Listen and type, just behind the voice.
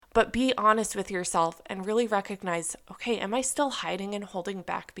But be honest with yourself and really recognize, okay, am I still hiding and holding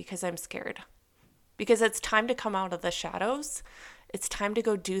back because I'm scared? Because it's time to come out of the shadows. It's time to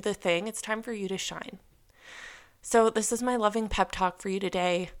go do the thing. It's time for you to shine. So this is my loving pep talk for you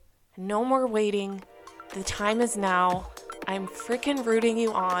today. No more waiting. The time is now. I'm freaking rooting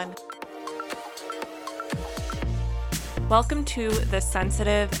you on. Welcome to the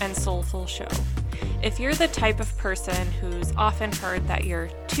Sensitive and Soulful Show. If you're the type of person who's often heard that you're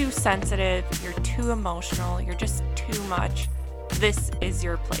too sensitive, you're too emotional, you're just too much, this is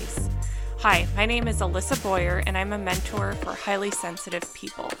your place. Hi, my name is Alyssa Boyer, and I'm a mentor for highly sensitive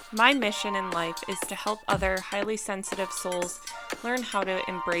people. My mission in life is to help other highly sensitive souls learn how to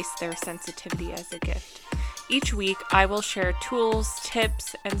embrace their sensitivity as a gift. Each week, I will share tools,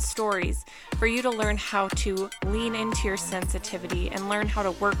 tips, and stories for you to learn how to lean into your sensitivity and learn how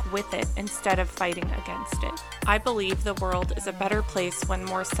to work with it instead of fighting against it. I believe the world is a better place when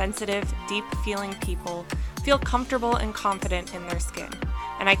more sensitive, deep-feeling people feel comfortable and confident in their skin,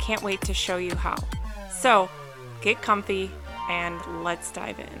 and I can't wait to show you how. So, get comfy and let's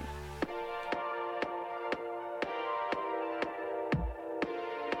dive in.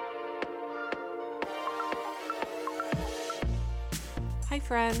 Hi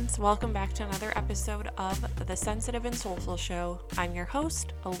friends, welcome back to another episode of the Sensitive and Soulful Show. I'm your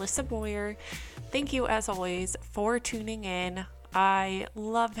host, Alyssa Boyer. Thank you as always for tuning in. I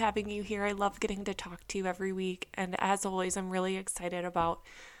love having you here. I love getting to talk to you every week. And as always, I'm really excited about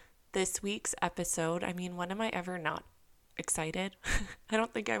this week's episode. I mean, when am I ever not excited? I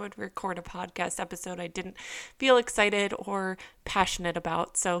don't think I would record a podcast episode I didn't feel excited or passionate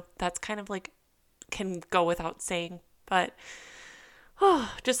about. So that's kind of like can go without saying, but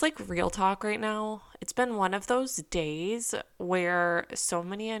just like real talk right now, it's been one of those days where so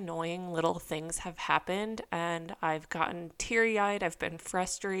many annoying little things have happened and I've gotten teary-eyed, I've been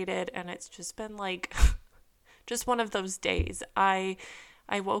frustrated, and it's just been like, just one of those days. I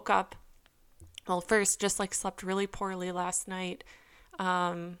woke up, well, first just like slept really poorly last night.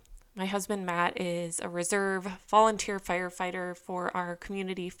 My husband, Matt, is a reserve volunteer firefighter for our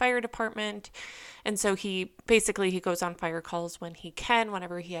community fire department. And so he goes on fire calls when he can,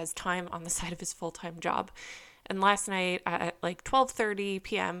 whenever he has time on the side of his full-time job. And last night at like 12:30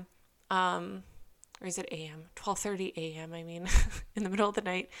 p.m., or is it a.m.? 12:30 a.m., I mean, in the middle of the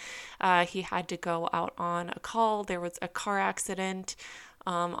night, he had to go out on a call. There was a car accident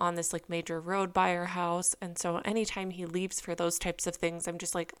on this like major road by our house. And so anytime he leaves for those types of things, I'm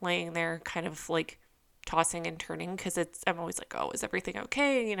just like laying there kind of like tossing and turning because I'm always like, oh, is everything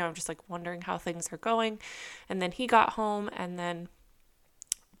okay? You know, I'm just like wondering how things are going. And then he got home, and then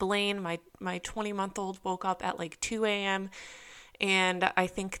Blaine, my 20-month-old, woke up at like 2 a.m. and I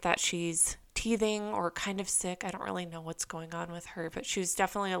think that she's teething or kind of sick. I don't really know what's going on with her, but she was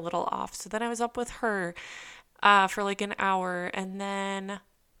definitely a little off. So then I was up with her for like an hour, and then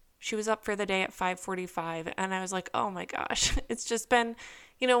she was up for the day at 5:45, and I was like, oh my gosh, it's just been,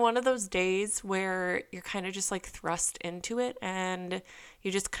 one of those days where you're kind of just like thrust into it and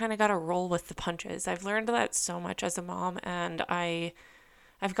you just kind of got to roll with the punches. I've learned that so much as a mom, and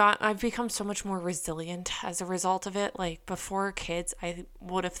I've become so much more resilient as a result of it. Like before kids, I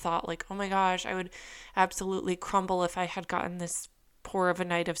would have thought like, oh my gosh, I would absolutely crumble if I had gotten this poor of a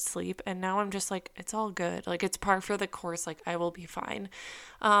night of sleep. And now I'm just like, it's all good. Like it's par for the course. Like I will be fine.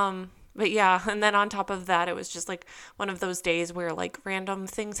 But yeah. And then on top of that, it was just like one of those days where like random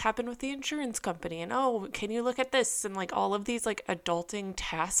things happen with the insurance company and, oh, can you look at this? And like all of these like adulting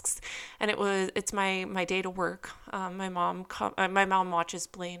tasks. And it's my day to work. My mom watches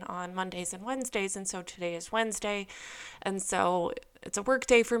Blaine on Mondays and Wednesdays. And so today is Wednesday. And so it's a work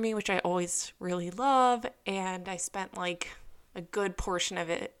day for me, which I always really love. And I spent like a good portion of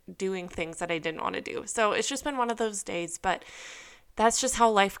it doing things that I didn't want to do. So it's just been one of those days, but that's just how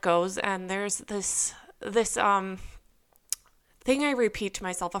life goes. And there's this thing I repeat to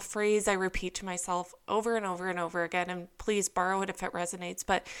myself, a phrase I repeat to myself over and over and over again, and please borrow it if it resonates,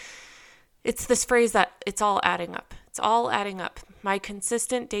 but it's this phrase that it's all adding up. It's all adding up. My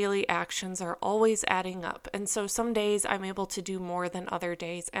consistent daily actions are always adding up. And so some days I'm able to do more than other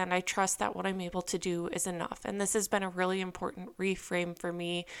days, and I trust that what I'm able to do is enough. And this has been a really important reframe for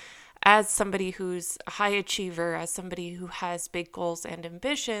me as somebody who's a high achiever, as somebody who has big goals and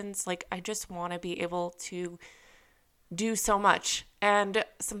ambitions. Like I just want to be able to do so much. And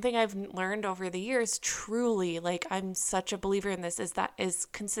something I've learned over the years, truly, like I'm such a believer in this, is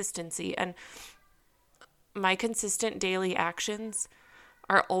consistency. And my consistent daily actions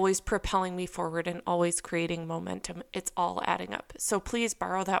are always propelling me forward and always creating momentum. It's all adding up. So please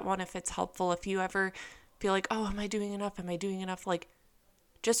borrow that one if it's helpful. If you ever feel like, oh, am I doing enough? Am I doing enough? Like,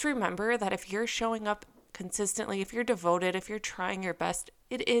 just remember that if you're showing up consistently, if you're devoted, if you're trying your best,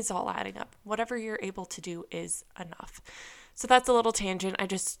 it is all adding up. Whatever you're able to do is enough. So that's a little tangent. I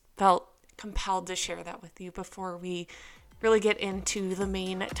just felt compelled to share that with you before we really get into the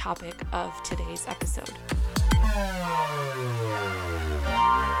main topic of today's episode.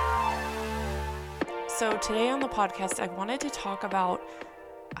 So today on the podcast, I wanted to talk about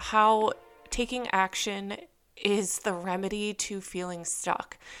how taking action is the remedy to feeling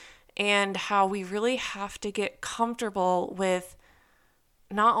stuck, and how we really have to get comfortable with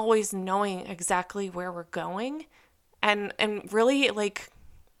not always knowing exactly where we're going, and really like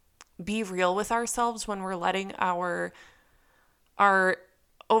be real with ourselves when we're letting our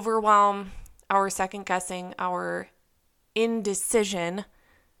overwhelm, our second guessing, our indecision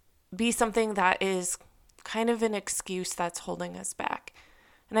be something that is kind of an excuse that's holding us back.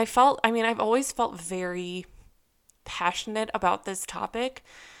 And I've always felt very passionate about this topic,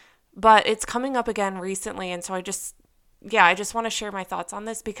 but it's coming up again recently. And so I just want to share my thoughts on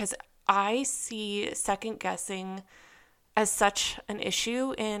this because I see second guessing as such an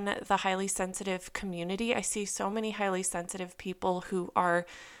issue in the highly sensitive community. I see so many highly sensitive people who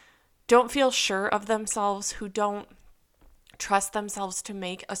don't feel sure of themselves, who don't trust themselves to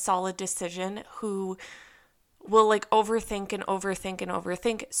make a solid decision, who will like overthink and overthink and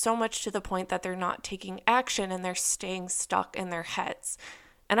overthink so much to the point that they're not taking action and they're staying stuck in their heads.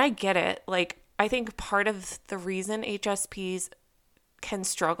 And I get it. Like, I think part of the reason HSPs can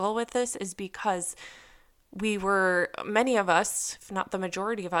struggle with this is because many of us, if not the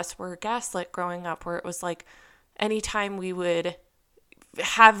majority of us, were gaslit growing up, where it was like anytime we would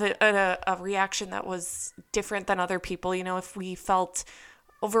have a reaction that was different than other people, if we felt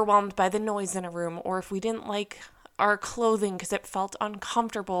overwhelmed by the noise in a room, or if we didn't like our clothing because it felt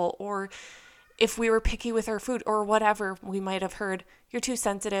uncomfortable, or if we were picky with our food or whatever, we might have heard, "You're too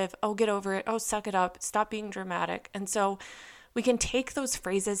sensitive. Oh, get over it. Oh, suck it up. Stop being dramatic." And so we can take those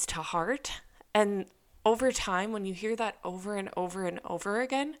phrases to heart, and over time, when you hear that over and over and over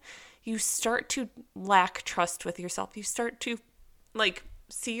again, you start to lack trust with yourself. You start to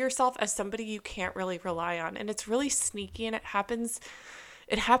see yourself as somebody you can't really rely on. And it's really sneaky, and it happens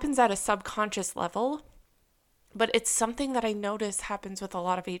at a subconscious level, but it's something that I notice happens with a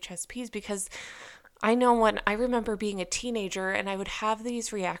lot of HSPs, because I know when I remember being a teenager and I would have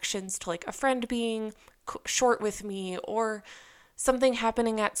these reactions to like a friend being short with me or something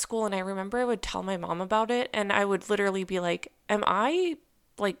happening at school, and I remember I would tell my mom about it, and I would literally be like, am I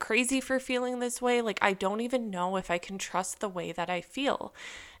like crazy for feeling this way? Like, I don't even know if I can trust the way that I feel.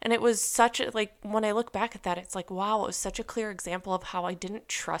 And it was when I look back at that, it's like, wow, it was such a clear example of how I didn't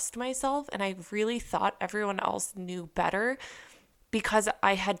trust myself, and I really thought everyone else knew better because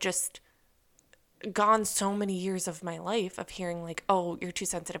I had just gone so many years of my life of hearing like, "Oh, you're too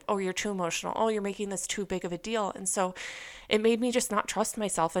sensitive. Oh, you're too emotional. Oh, you're making this too big of a deal." And so it made me just not trust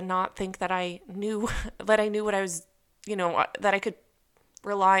myself and not think that I knew what I was, that I could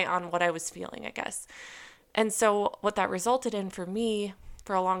rely on what I was feeling, I guess. And so what that resulted in for me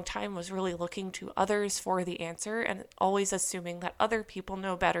for a long time was really looking to others for the answer and always assuming that other people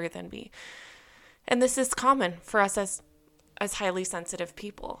know better than me. And this is common for us as highly sensitive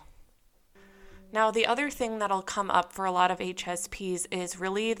people. Now, the other thing that'll come up for a lot of HSPs is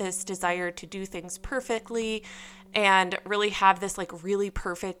really this desire to do things perfectly and really have this like really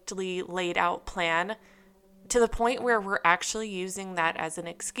perfectly laid out plan, to the point where we're actually using that as an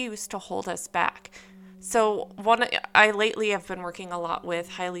excuse to hold us back. So I lately have been working a lot with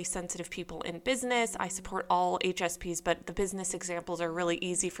highly sensitive people in business. I support all HSPs, but the business examples are really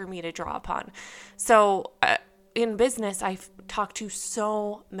easy for me to draw upon. So in business, I've talked to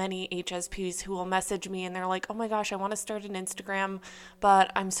so many HSPs who will message me and they're like, "Oh my gosh, I want to start an Instagram,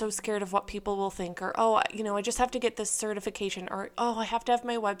 but I'm so scared of what people will think," or, "Oh, I just have to get this certification," or, "Oh, I have to have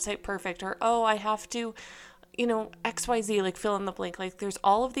my website perfect," or, "Oh, I have to, XYZ, like fill in the blank." Like, there's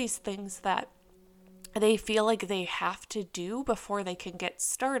all of these things that they feel like they have to do before they can get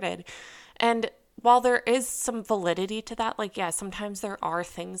started. And while there is some validity to that, like, yeah, sometimes there are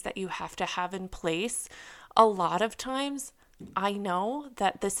things that you have to have in place. A lot of times I know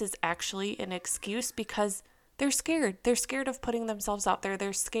that this is actually an excuse because they're scared. They're scared of putting themselves out there.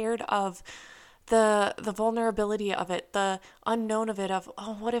 They're scared of the vulnerability of it, the unknown of it, of,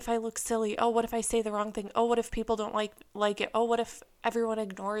 "Oh, what if I look silly? Oh, what if I say the wrong thing? Oh, what if people don't like it? Oh, what if everyone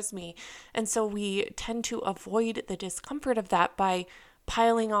ignores me?" And so we tend to avoid the discomfort of that by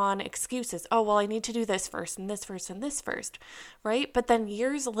piling on excuses. "Oh, well, I need to do this first and this first and this first," right? But then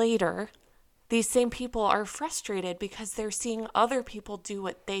years later, these same people are frustrated because they're seeing other people do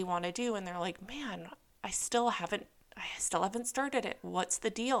what they want to do, and they're like, "Man, I I still haven't started it. What's the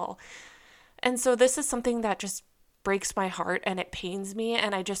deal? And so this is something that just breaks my heart and it pains me.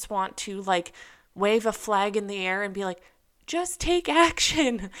 And I just want to like wave a flag in the air and be like, just take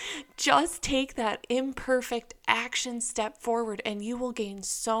action. Just take that imperfect action step forward and you will gain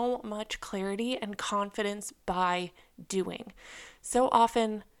so much clarity and confidence by doing. So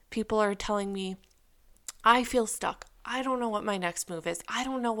often people are telling me, I feel stuck. I don't know what my next move is. I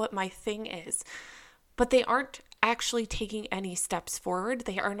don't know what my thing is. But they aren't actually taking any steps forward.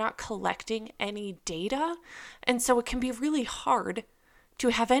 They are not collecting any data. And so it can be really hard to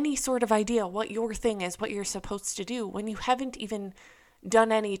have any sort of idea what your thing is, what you're supposed to do, when you haven't even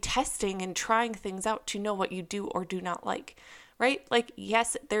done any testing and trying things out to know what you do or do not like, right? Like,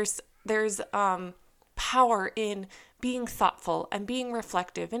 yes, there's power in being thoughtful and being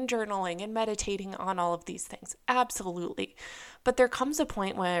reflective and journaling and meditating on all of these things. Absolutely. But there comes a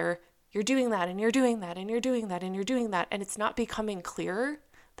point where you're doing that and you're doing that and you're doing that and you're doing that and it's not becoming clearer.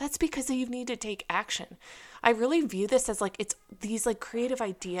 That's because you need to take action. I really view this as like it's these like creative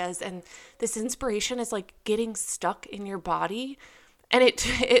ideas and this inspiration is like getting stuck in your body, and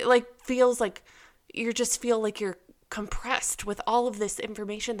it like feels like you just feel like you're compressed with all of this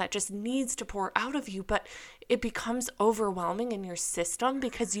information that just needs to pour out of you, but it becomes overwhelming in your system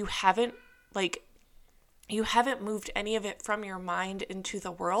because you haven't moved any of it from your mind into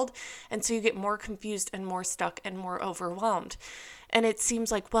the world. And so you get more confused and more stuck and more overwhelmed. And it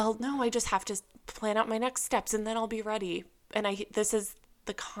seems like, well, no, I just have to plan out my next steps and then I'll be ready. And this is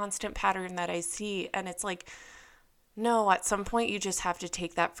the constant pattern that I see. And it's like, no, at some point you just have to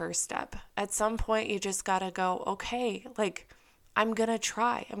take that first step. At some point you just got to go, okay, like I'm going to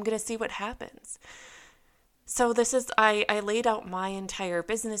try. I'm going to see what happens. So I laid out my entire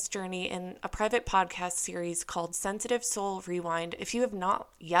business journey in a private podcast series called Sensitive Soul Rewind. If you have not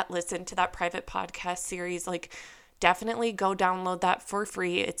yet listened to that private podcast series, like definitely go download that for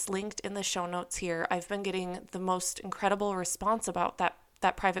free. It's linked in the show notes here. I've been getting the most incredible response about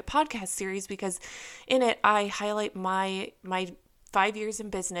that private podcast series because in it, I highlight my 5 years in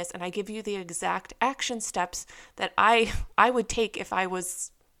business and I give you the exact action steps that I would take if I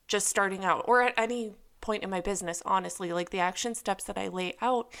was just starting out or at any point in my business, honestly. Like the action steps that I lay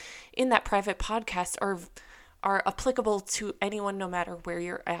out in that private podcast are applicable to anyone no matter where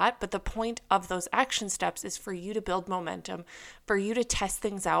you're at. But the point of those action steps is for you to build momentum, for you to test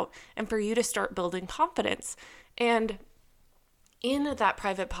things out, and for you to start building confidence. And in that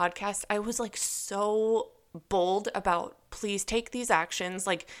private podcast, I was like so bold about please take these actions.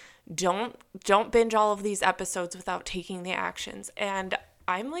 Like don't binge all of these episodes without taking the actions. And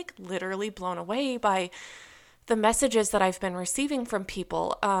I'm like literally blown away by the messages that I've been receiving from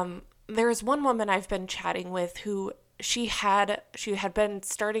people. There's one woman I've been chatting with who she had been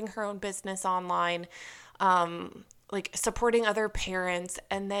starting her own business online, like supporting other parents,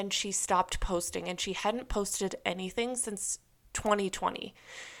 and then she stopped posting and she hadn't posted anything since 2020.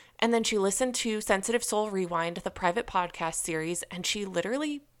 And then she listened to Sensitive Soul Rewind, the private podcast series, and she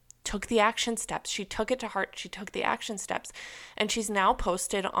literally took the action steps. She took it to heart. She took the action steps. And she's now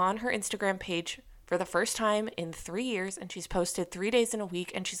posted on her Instagram page for the first time in 3 years. And she's posted 3 days in a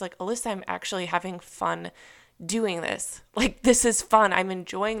week. And she's like, Alyssa, I'm actually having fun doing this. Like, this is fun. I'm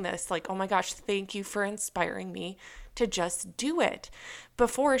enjoying this. Like, oh my gosh, thank you for inspiring me to just do it.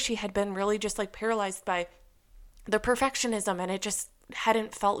 Before, she had been really just like paralyzed by the perfectionism and it just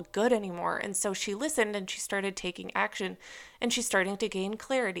hadn't felt good anymore. And so she listened and she started taking action and she's starting to gain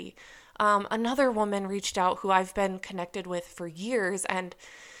clarity. Another woman reached out who I've been connected with for years, and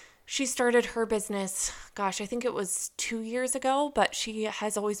she started her business, gosh, I think it was 2 years ago, but she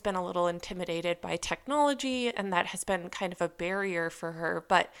has always been a little intimidated by technology, and that has been kind of a barrier for her.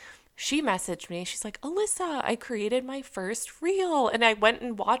 But she messaged me. She's like, Alyssa, I created my first reel, and I went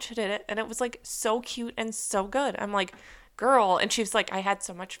and watched it, and it was like so cute and so good. I'm like, girl. And she was like, I had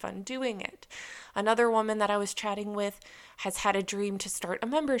so much fun doing it. Another woman that I was chatting with has had a dream to start a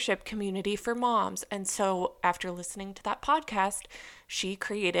membership community for moms. And so after listening to that podcast, she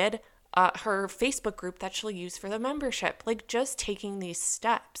created her Facebook group that she'll use for the membership, like just taking these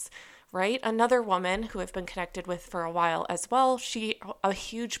steps, right? Another woman who I've been connected with for a while as well, a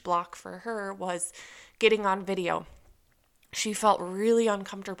huge block for her was getting on video. She felt really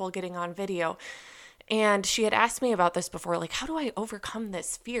uncomfortable getting on video. And she had asked me about this before, like, how do I overcome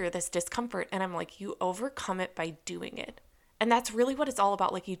this fear, this discomfort? And I'm like, you overcome it by doing it. And that's really what it's all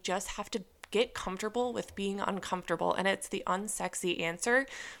about. Like, you just have to get comfortable with being uncomfortable. And it's the unsexy answer.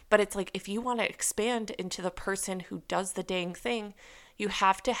 But it's like, if you want to expand into the person who does the dang thing, You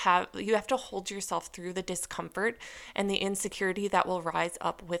have to hold yourself through the discomfort and the insecurity that will rise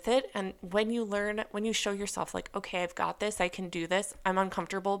up with it. And when you show yourself like, okay, I've got this, I can do this, I'm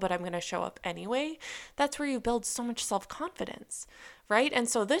uncomfortable, but I'm going to show up anyway, that's where you build so much self-confidence, right? And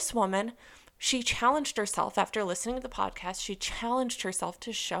so this woman, she challenged herself after listening to the podcast. She challenged herself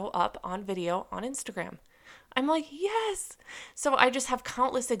to show up on video on Instagram. I'm like, yes. So I just have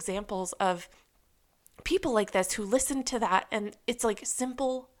countless examples of people like this who listen to that, and it's like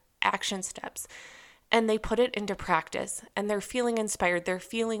simple action steps, and they put it into practice, and they're feeling inspired. They're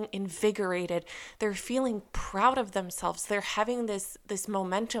feeling invigorated. They're feeling proud of themselves. They're having this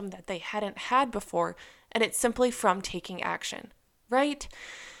momentum that they hadn't had before, and it's simply from taking action, right?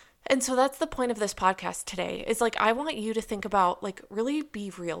 And so that's the point of this podcast today, is like, I want you to think about, like, really be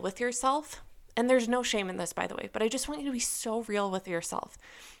real with yourself. And there's no shame in this, by the way, but I just want you to be so real with yourself.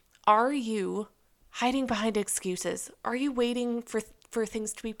 Are you hiding behind excuses? Are you waiting for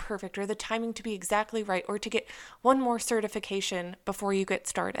things to be perfect, or the timing to be exactly right, or to get one more certification before you get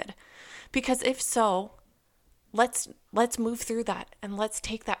started? Because if so, let's move through that, and let's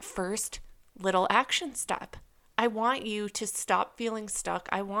take that first little action step. I want you to stop feeling stuck.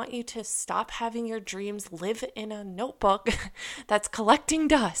 I want you to stop having your dreams live in a notebook that's collecting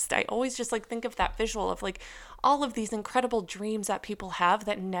dust. I always just like think of that visual of like all of these incredible dreams that people have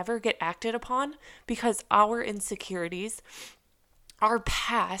that never get acted upon because our insecurities, our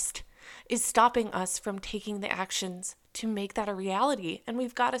past, is stopping us from taking the actions to make that a reality. And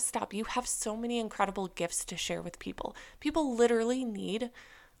we've got to stop. You have so many incredible gifts to share with people. People literally need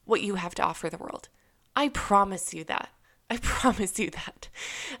what you have to offer the world. I promise you that. I promise you that.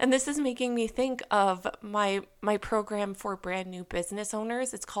 And this is making me think of my program for brand new business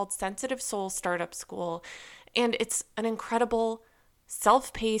owners. It's called Sensitive Soul Startup School. And it's an incredible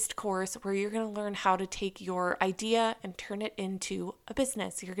self-paced course where you're going to learn how to take your idea and turn it into a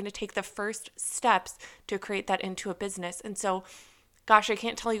business. You're going to take the first steps to create that into a business. And so, gosh, I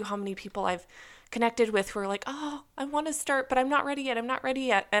can't tell you how many people I've connected with who are like, oh, I want to start, but I'm not ready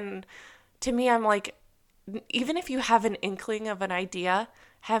yet. And to me, I'm like, even if you have an inkling of an idea,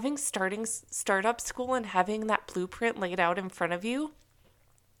 having startup school and having that blueprint laid out in front of you,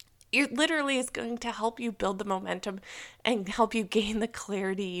 it literally is going to help you build the momentum and help you gain the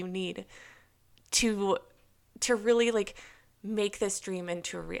clarity you need to really like make this dream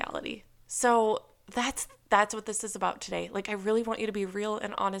into a reality. So that's what this is about today. Like, I really want you to be real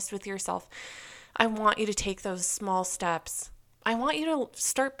and honest with yourself. I want you to take those small steps. I want you to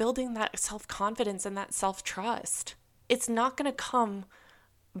start building that self-confidence and that self-trust. It's not going to come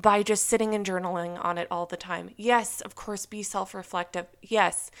by just sitting and journaling on it all the time. Yes, of course, be self-reflective.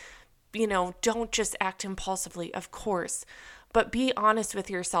 Yes, don't just act impulsively, of course. But be honest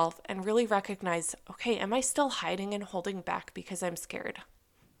with yourself and really recognize, okay, am I still hiding and holding back because I'm scared?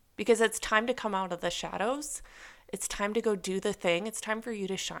 Because it's time to come out of the shadows. It's time to go do the thing. It's time for you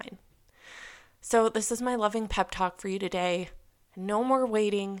to shine. So this is my loving pep talk for you today. No more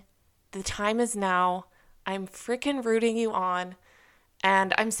waiting. The time is now. I'm freaking rooting you on,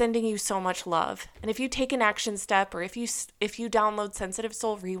 and I'm sending you so much love. And if you take an action step, or if you download Sensitive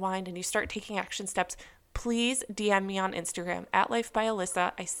Soul Rewind and you start taking action steps, please DM me on Instagram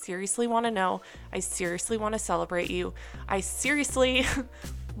 @LifeByAlyssa. I seriously want to know. I seriously want to celebrate you. I seriously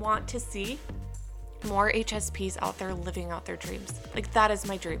want to see more HSPs out there living out their dreams. Like, that is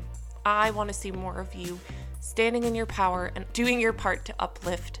my dream. I want to see more of you standing in your power and doing your part to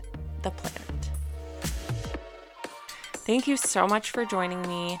uplift the planet. Thank you so much for joining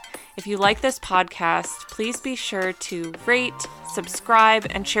me. If you like this podcast, please be sure to rate, subscribe,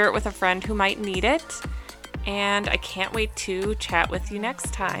 and share it with a friend who might need it. And I can't wait to chat with you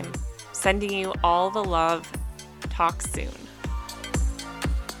next time. Sending you all the love. Talk soon.